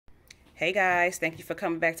Hey guys, thank you for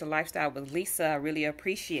coming back to Lifestyle with Lisa. I really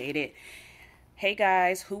appreciate it. Hey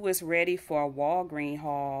guys, who is ready for a Walgreen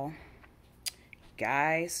haul?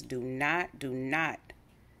 Guys, do not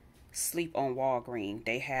sleep on Walgreen.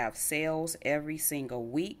 They have sales every single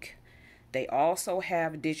week. They also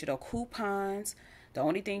have digital coupons. The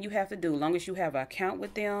only thing you have to do, as long as you have an account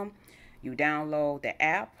with them, you download the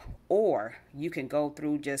app, or you can go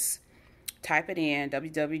through, just type it in,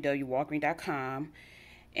 www.walgreen.com,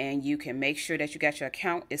 and you can make sure that you got your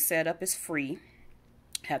account is set up. It's free.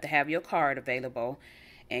 Have to have your card available,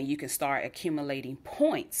 and you can start accumulating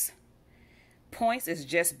points. Points is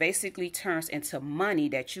just basically turns into money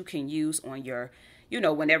that you can use on your,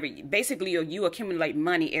 whenever, basically you accumulate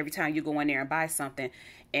money every time you go in there and buy something,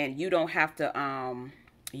 and you don't have to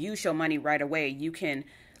use your money right away. You can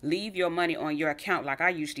leave your money on your account like I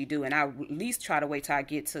usually do, and I at least try to wait till I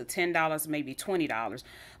get to $10, maybe $20.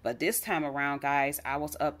 But this time around, guys, I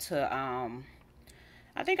was up to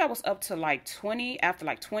I think I was up to like 20, after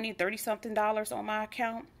like 20, 30 something dollars on my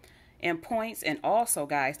account in points. And also,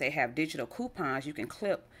 guys, they have digital coupons. You can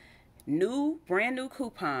clip brand new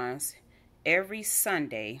coupons every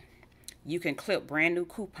Sunday. You can clip brand new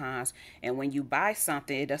coupons, and when you buy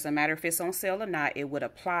something, it doesn't matter if it's on sale or not, it would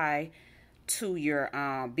apply to your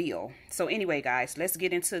bill. So anyway, guys, let's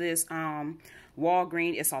get into this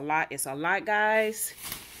Walgreen. It's a lot, guys.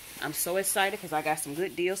 I'm so excited because I got some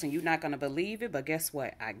good deals, and you're not gonna believe it, but guess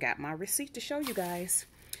what? I got my receipt to show you guys.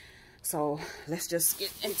 So let's just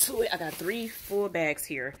get into it. I got 3 full bags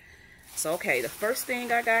here. So okay, the first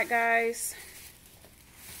thing I got, guys,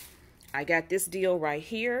 I got this deal right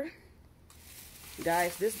here.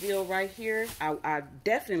 Guys, this deal right here, I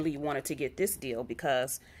definitely wanted to get this deal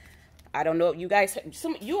because I don't know if you guys, a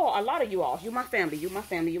lot of you all, you're my family, you're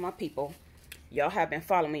my people. Y'all have been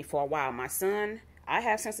following me for a while. My son, I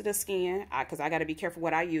have sensitive skin because I got to be careful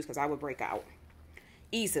what I use because I would break out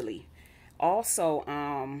easily. Also,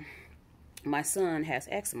 my son has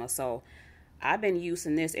eczema, so I've been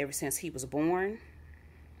using this ever since he was born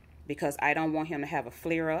because I don't want him to have a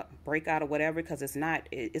flare-up, breakout, or whatever, because it's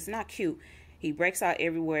not cute. He breaks out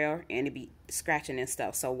everywhere and it be scratching and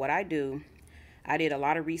stuff. So what I do, I did a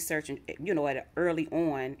lot of research, and early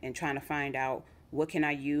on, and trying to find out what can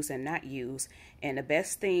I use and not use. And the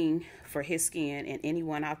best thing for his skin, and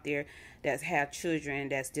anyone out there that have children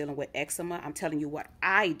that's dealing with eczema, I'm telling you what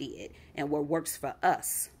I did and what works for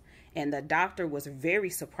us. And the doctor was very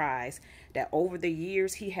surprised that over the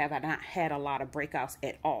years he have not had a lot of breakouts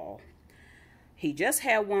at all. He just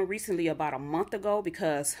had one recently about a month ago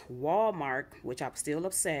because Walmart, which I'm still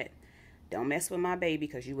upset, don't mess with my baby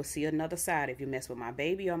because you will see another side if you mess with my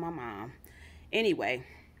baby or my mom. Anyway,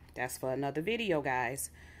 that's for another video, guys.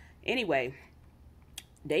 Anyway,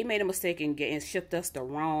 they made a mistake and shipped us the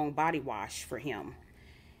wrong body wash for him,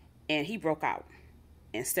 and he broke out.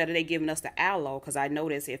 Instead of they giving us the aloe, because I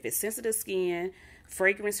noticed if it's sensitive skin,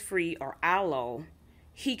 fragrance-free, or aloe,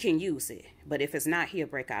 he can use it. But if it's not, he'll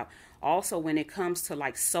break out. Also, when it comes to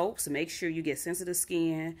like soaps, make sure you get sensitive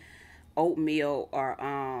skin, oatmeal, or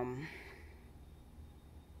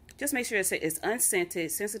just make sure it's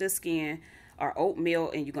unscented, sensitive skin, or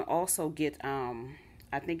oatmeal. And you can also get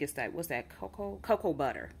I think it's that, what's that, cocoa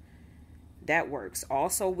butter. That works.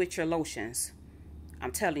 Also with your lotions.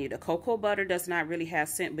 I'm telling you, the cocoa butter does not really have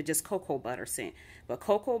scent, but just cocoa butter scent. But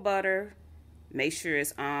cocoa butter, make sure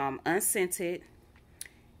it's unscented,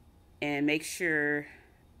 and make sure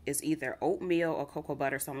it's either oatmeal or cocoa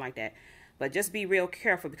butter, something like that. But just be real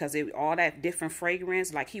careful because all that different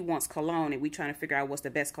fragrance, like he wants cologne, and we trying to figure out what's the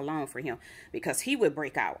best cologne for him because he would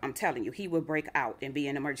break out. I'm telling you, he would break out and be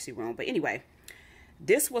in the emergency room. But anyway,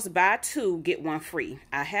 this was buy 2, get 1 free.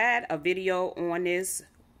 I had a video on this,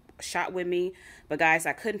 shot with me, but guys,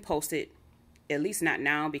 I couldn't post it, at least not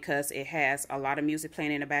now, because it has a lot of music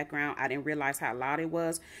playing in the background. I didn't realize how loud it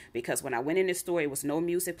was because when I went in the store, it was no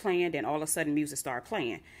music playing. Then all of a sudden, music started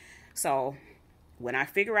playing. So when I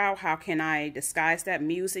figure out how can I disguise that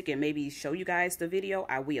music and maybe show you guys the video,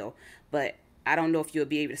 I will. But I don't know if you'll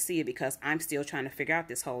be able to see it because I'm still trying to figure out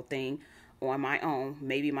this whole thing on my own.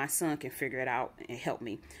 Maybe my son can figure it out and help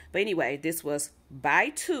me. But anyway, this was buy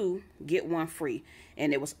 2, get 1 free.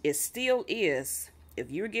 And it still is,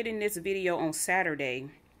 if you're getting this video on Saturday,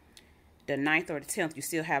 the 9th or the 10th, you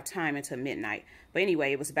still have time until midnight. But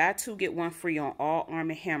anyway, it was buy 2, get 1 free on all Arm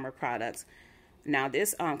 & Hammer products. Now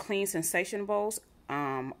this Clean Sensation Bowls,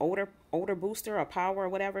 odor booster or power or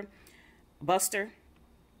whatever, buster,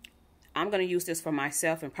 I'm going to use this for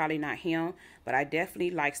myself and probably not him, but I definitely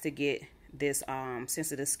likes to get this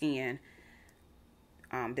sensitive skin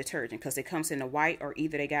detergent, because it comes in the white, or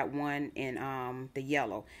either they got one in the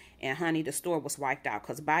yellow. And honey, the store was wiped out,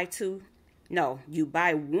 because you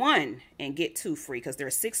buy one and get two free, because they're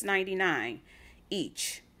 $6.99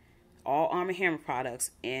 each, all Arm & Hammer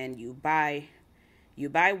products, and you buy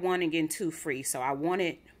one and get two free. So I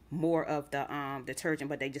wanted more of the detergent,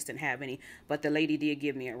 but they just didn't have any. But the lady did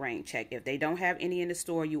give me a rain check. If they don't have any in the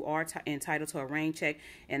store, you are entitled to a rain check,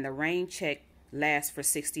 and the rain check lasts for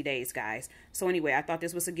 60 days, guys. So anyway, I thought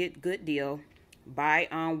this was a good deal. Buy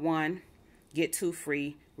one, get two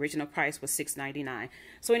free. Original price was $6.99.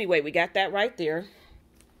 So anyway, we got that right there.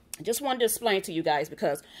 Just wanted to explain to you guys,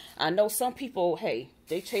 because I know some people, hey,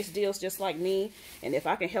 they chase deals just like me, and if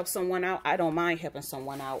I can help someone out, I don't mind helping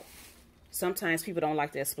someone out. Sometimes people don't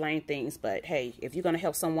like to explain things, but hey, if you're going to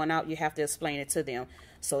help someone out, you have to explain it to them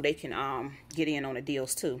so they can get in on the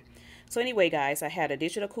deals too. So anyway, guys, I had a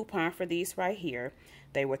digital coupon for these right here.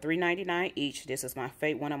 They were $3.99 each. This is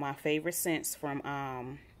one of my favorite scents from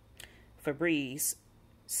Febreze.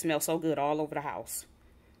 Smells so good all over the house.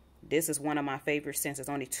 This is one of my favorite scents. There's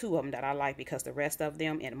only two of them that I like, because the rest of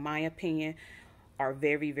them, in my opinion, are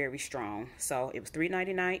very, very strong. So it was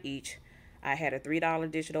 $3.99 each. I had a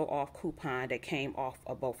 $3 digital off coupon that came off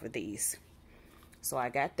of both of these. So I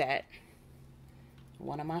got that.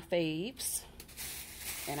 One of my faves.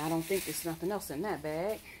 And I don't think there's nothing else in that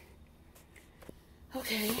bag.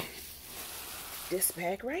 Okay. This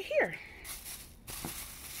bag right here.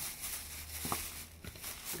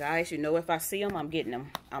 Guys, you know, if I see them, I'm getting them.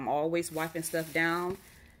 I'm always wiping stuff down.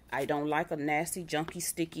 I don't like a nasty, junky,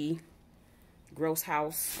 sticky, gross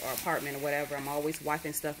house or apartment or whatever. I'm always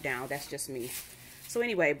wiping stuff down. That's just me. So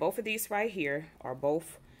anyway, both of these right here are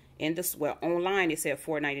both in this. Well, online it said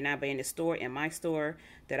 $4.99, but in the store, in my store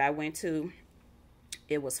that I went to,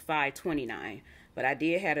 it was $5.29. But I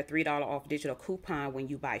did have a $3 off digital coupon when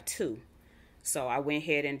you buy two. So I went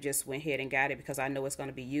ahead and got it, because I know it's going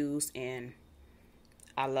to be used, and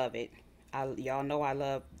I love it. Y'all know I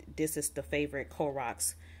love, this is the favorite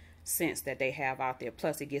Clorox scents that they have out there.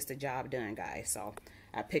 Plus, it gets the job done, guys. So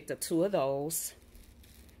I picked up two of those.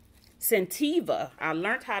 Scentiva. I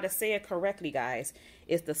learned how to say it correctly, guys.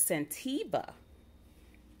 It's the Scentiva.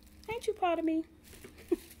 Ain't you proud of me?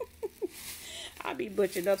 I be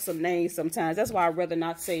butchering up some names sometimes. That's why I'd rather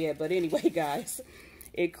not say it. But anyway, guys,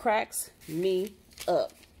 it cracks me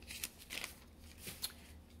up.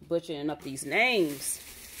 Butchering up these names.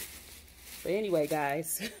 But anyway,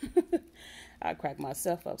 guys, I crack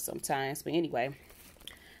myself up sometimes. But anyway,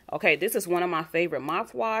 okay, this is one of my favorite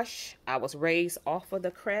mouthwash. I was raised off of the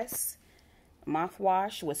Crest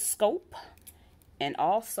mouthwash with Scope, and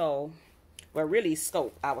also, well, really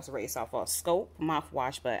Scope. I was raised off of Scope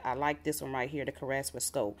mouthwash, but I like this one right here, the Caress with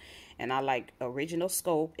Scope. And I like original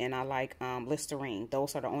Scope, and I like Listerine.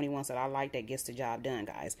 Those are the only ones that I like that gets the job done,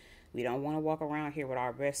 guys. We don't want to walk around here with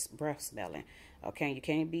our breath smelling. Okay, you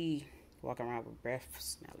can't be walking around with breath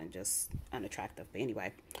smelling, just unattractive. But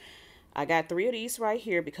anyway, I got 3 of these right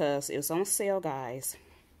here because it was on sale, guys.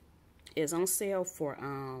 It's on sale for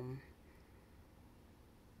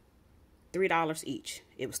 $3 each.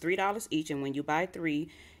 It was $3 each, and when you buy 3,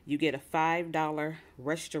 you get a $5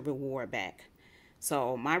 register reward back.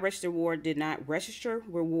 So my register reward did not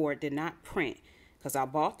print, because I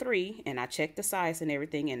bought 3 and I checked the size and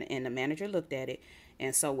everything, and the manager looked at it.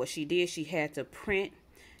 And so what she did, she had to print.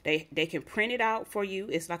 They can print it out for you.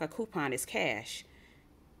 It's like a coupon. It's cash.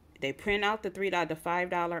 They print out the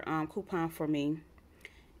 $5 coupon for me,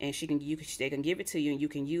 and they can give it to you, and you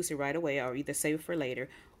can use it right away, or either save it for later,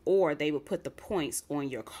 or they will put the points on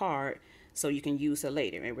your card so you can use it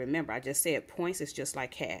later. And remember, I just said points is just like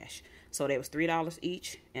cash. So that was $3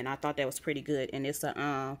 each, and I thought that was pretty good. And it's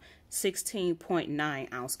a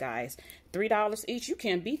 16.9 ounce, guys. $3 each. You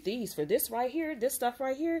can't beat these for this right here. This stuff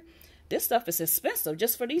right here. This stuff is expensive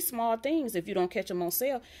just for these small things. If you don't catch them on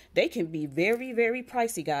sale, they can be very, very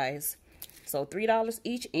pricey, guys. So $3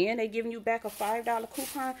 each, and they giving you back a $5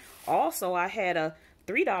 coupon. Also, I had a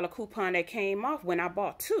 $3 coupon that came off when I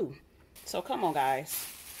bought 2. So come on, guys.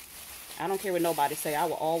 I don't care what nobody say. I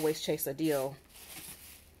will always chase a deal.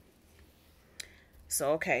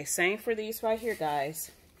 So, okay, same for these right here,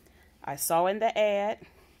 guys. I saw in the ad,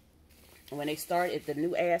 when they start, the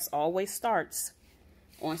new ads always starts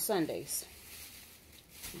on Sundays.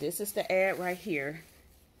 This is the ad right here.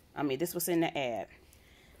 I mean, this was in the ad.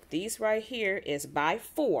 These right here is buy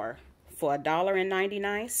 4 for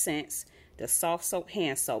 $1.99. The soft soap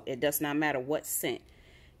hand soap. It does not matter what scent.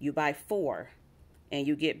 You buy 4. and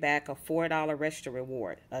you get back a $4 register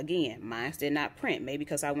reward. Again, mine did not print, maybe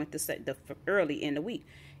because I went to set the early in the week.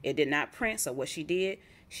 It did not print, so what she did,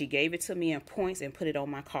 she gave it to me in points and put it on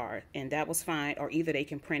my card, and that was fine. Or either they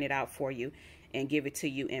can print it out for you and give it to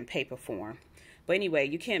you in paper form. But anyway,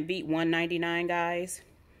 you can't beat $1.99, guys.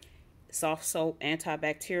 Soft soap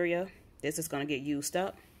antibacterial. This is going to get used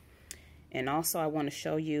up. And also I want to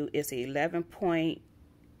show you it's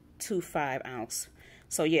 11.25 ounce.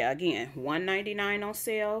 So yeah, again, $1.99 on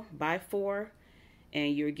sale, buy 4,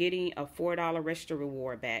 and you're getting a $4 register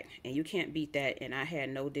reward back. And you can't beat that. And I had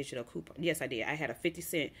no digital coupon. Yes, I did. I had a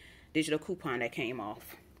 50-cent digital coupon that came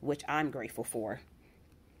off, which I'm grateful for.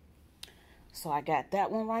 So I got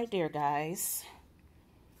that one right there, guys.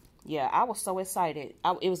 Yeah, I was so excited.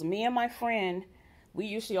 It was me and my friend. We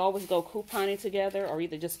usually always go couponing together, or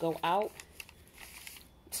either just go out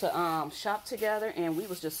to shop together, and we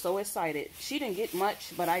was just so excited. She didn't get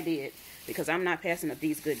much, but I did, because I'm not passing up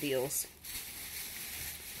these good deals.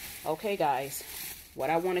 Okay, guys, what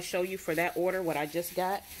I want to show you for that order, what I just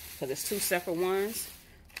got, because it's 2 separate ones.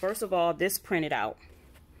 First of all, this printed out.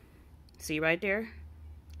 See right there?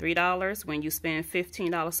 $3 when you spend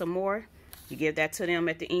 $15 or more. You give that to them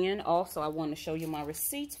at the end. Also, I want to show you my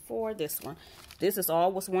receipts for this one. This is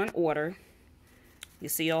all was one order. You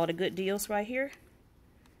see all the good deals right here?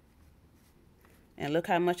 And look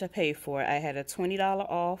how much I paid for it. I had a $20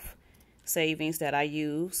 off savings that I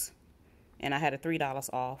use, and I had a $3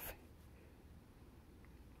 off.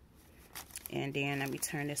 And then let me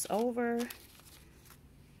turn this over.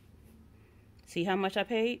 See how much I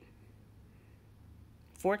paid?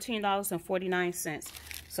 $14.49.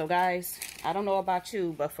 So guys, I don't know about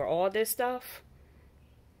you, but for all this stuff,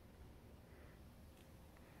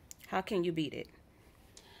 how can you beat it?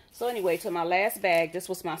 So anyway, to my last bag, this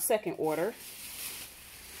was my second order.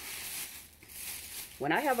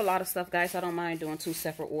 When I have a lot of stuff, guys, I don't mind doing 2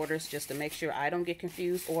 separate orders just to make sure I don't get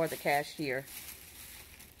confused, or the cashier.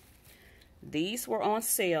 These were on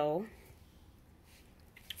sale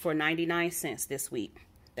for 99 cents this week.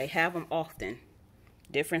 They have them often,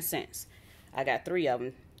 different scents. I got 3 of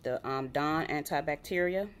them. The Dawn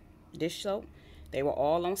antibacterial dish soap. They were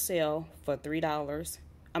all on sale for $3.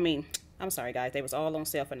 I'm sorry, guys. They was all on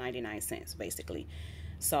sale for 99 cents, basically.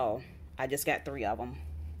 So I just got 3 of them.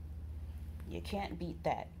 You can't beat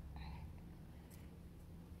that.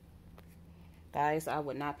 Guys, I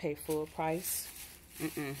would not pay full price.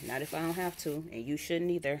 Not if I don't have to, and you shouldn't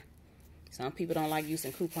either. Some people don't like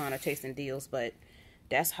using coupon or tasting deals, but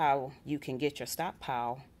that's how you can get your stock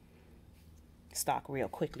real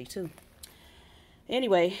quickly too.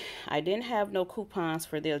 Anyway, I didn't have no coupons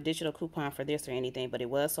for the digital coupon for this or anything, but it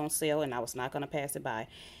was on sale, and I was not going to pass it by.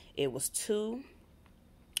 It was 2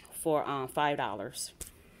 for $5,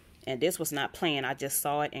 and this was not planned. I just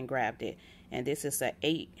saw it and grabbed it, and this is a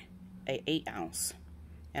 8 ounce,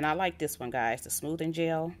 and I like this one, guys. The smoothing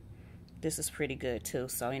gel. This is pretty good too.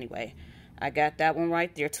 So anyway, I got that one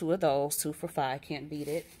right there. 2 of those, 2 for $5. Can't beat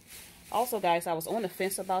it. Also, guys, I was on the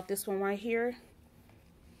fence about this one right here,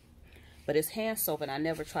 but it's hand soap, and I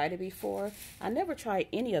never tried it before. I never tried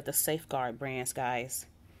any of the Safeguard brands, guys.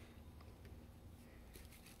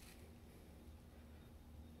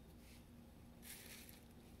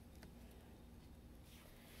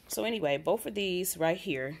 So anyway, both of these right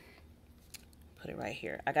here, put it right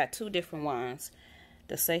here. I got 2 different ones.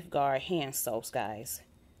 The Safeguard hand soaps, guys.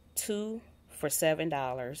 2 for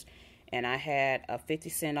 $7. And I had a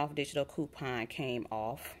 50-cent off digital coupon came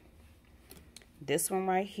off. This one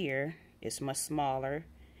right here is much smaller.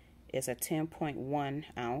 It's a 10.1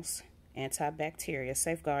 ounce antibacterial,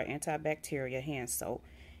 Safeguard antibacterial hand soap.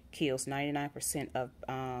 Kills 99% of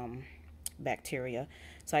bacteria.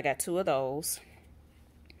 So I got 2 of those.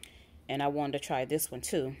 And I wanted to try this one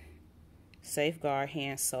too. Safeguard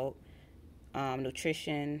hand soap.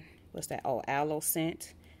 Nutrition, what's that? Oh, aloe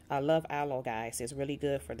scent. I love aloe, guys. It's really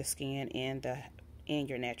good for the skin and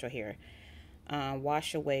your natural hair.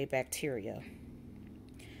 Wash away bacteria.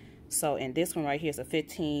 So, and this one right here is a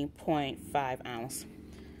 15.5 ounce.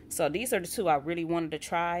 So these are the 2 I really wanted to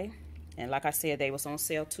try. And like I said, they was on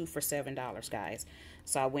sale 2 for $7, guys.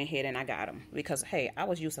 So I went ahead and I got them. Because, hey, I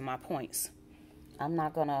was using my points. I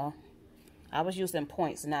was using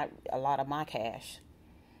points, not a lot of my cash.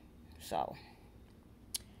 So,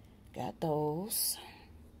 got those.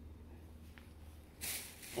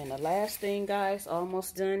 And the last thing, guys,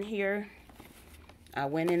 almost done here. I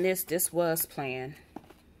went in this was planned.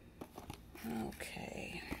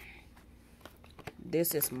 Okay.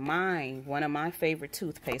 This is one of my favorite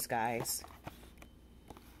toothpaste, guys.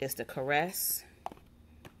 It's the Caress.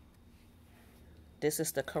 This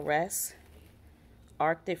is the Caress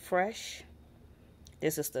Arctic Fresh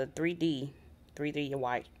This is the 3D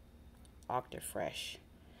White Octa Fresh.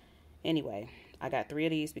 Anyway, I got 3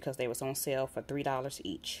 of these because they was on sale for $3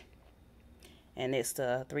 each. And it's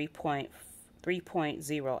the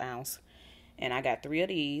 3.0 ounce. And I got 3 of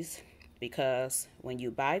these because when you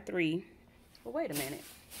buy 3, well, wait a minute.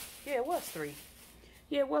 Yeah, it was 3.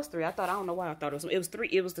 Yeah, it was 3. I don't know why I thought it was 3.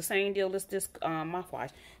 It was the same deal as this mouthwash.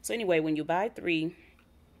 So anyway, when you buy 3,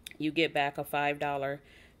 you get back a $5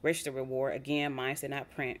 register reward. Again, mine did not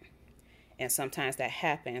print. And sometimes that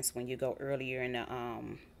happens when you go earlier in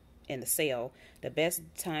the sale. The best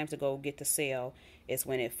time to go get the sale is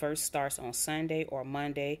when it first starts on Sunday or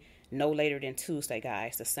Monday, no later than Tuesday,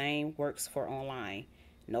 guys. The same works for online,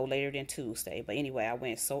 no later than Tuesday. But anyway, I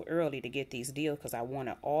went so early to get these deals because I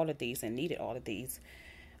wanted all of these and needed all of these.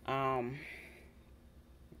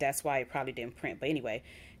 That's why it probably didn't print. But anyway,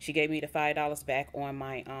 she gave me the $5 back on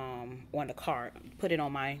my on the card. Put it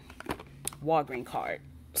on my Walgreen card.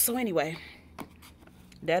 So anyway,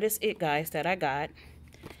 that is it, guys, that I got.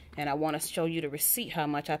 And I want to show you the receipt, how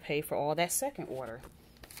much I paid for all that second order.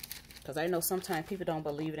 Because I know sometimes people don't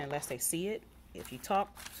believe it unless they see it. If you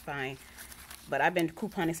talk, fine. But I've been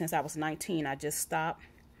couponing since I was 19. I just stopped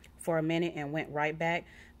for a minute and went right back.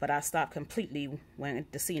 But I stopped completely when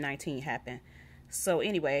the C19 happened. So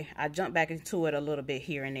anyway, I jumped back into it a little bit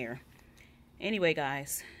here and there. Anyway,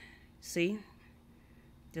 guys, see?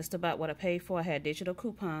 Just about what I paid for. I had digital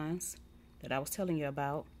coupons that I was telling you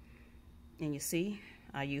about. And you see,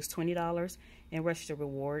 I used $20 in register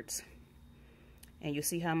rewards. And you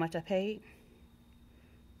see how much I paid?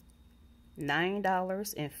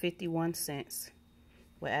 $9.51.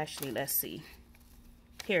 Well, actually, let's see.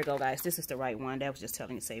 Here we go, guys. This is the right one. That was just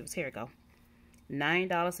telling you savings. Here we go.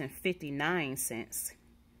 $9.59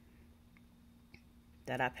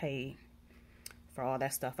 that I paid for all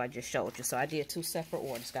that stuff I just showed you. So I did 2 separate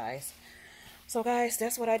orders, guys. So guys,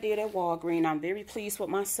 that's what I did at Walgreen. I'm very pleased with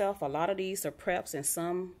myself. A lot of these are preps and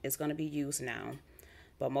some is going to be used now.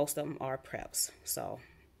 But most of them are preps. So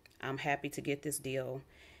I'm happy to get this deal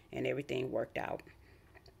and everything worked out.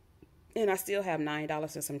 And I still have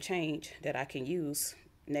 $9 and some change that I can use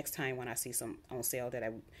next time when I see some on sale that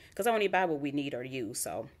because I only buy what we need or use.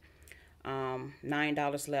 So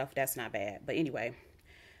 $9 left. That's not bad. But anyway,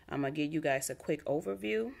 I'm going to give you guys a quick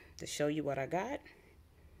overview to show you what I got.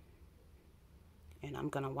 And I'm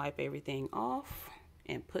going to wipe everything off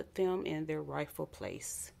and put them in their rightful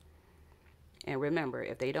place. And remember,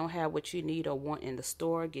 if they don't have what you need or want in the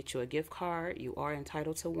store, get you a gift card. You are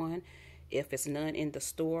entitled to one. If it's none in the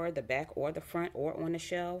store, the back or the front or on the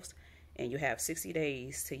shelves, and you have 60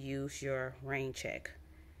 days to use your rain check.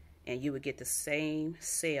 And you would get the same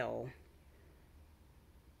sale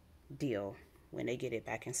deal when they get it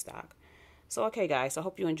back in stock. So, okay, guys, I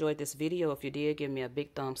hope you enjoyed this video. If you did, give me a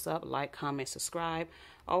big thumbs up, like, comment, subscribe.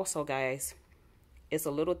 Also, guys, it's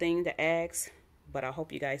a little thing to ask, but I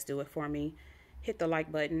hope you guys do it for me. Hit the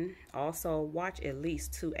like button. Also, watch at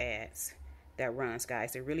least 2 ads that runs,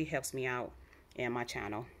 guys. It really helps me out and my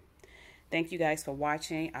channel. Thank you guys for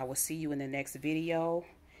watching. I will see you in the next video.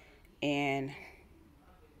 And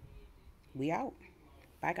we out.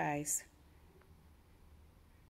 Bye, guys.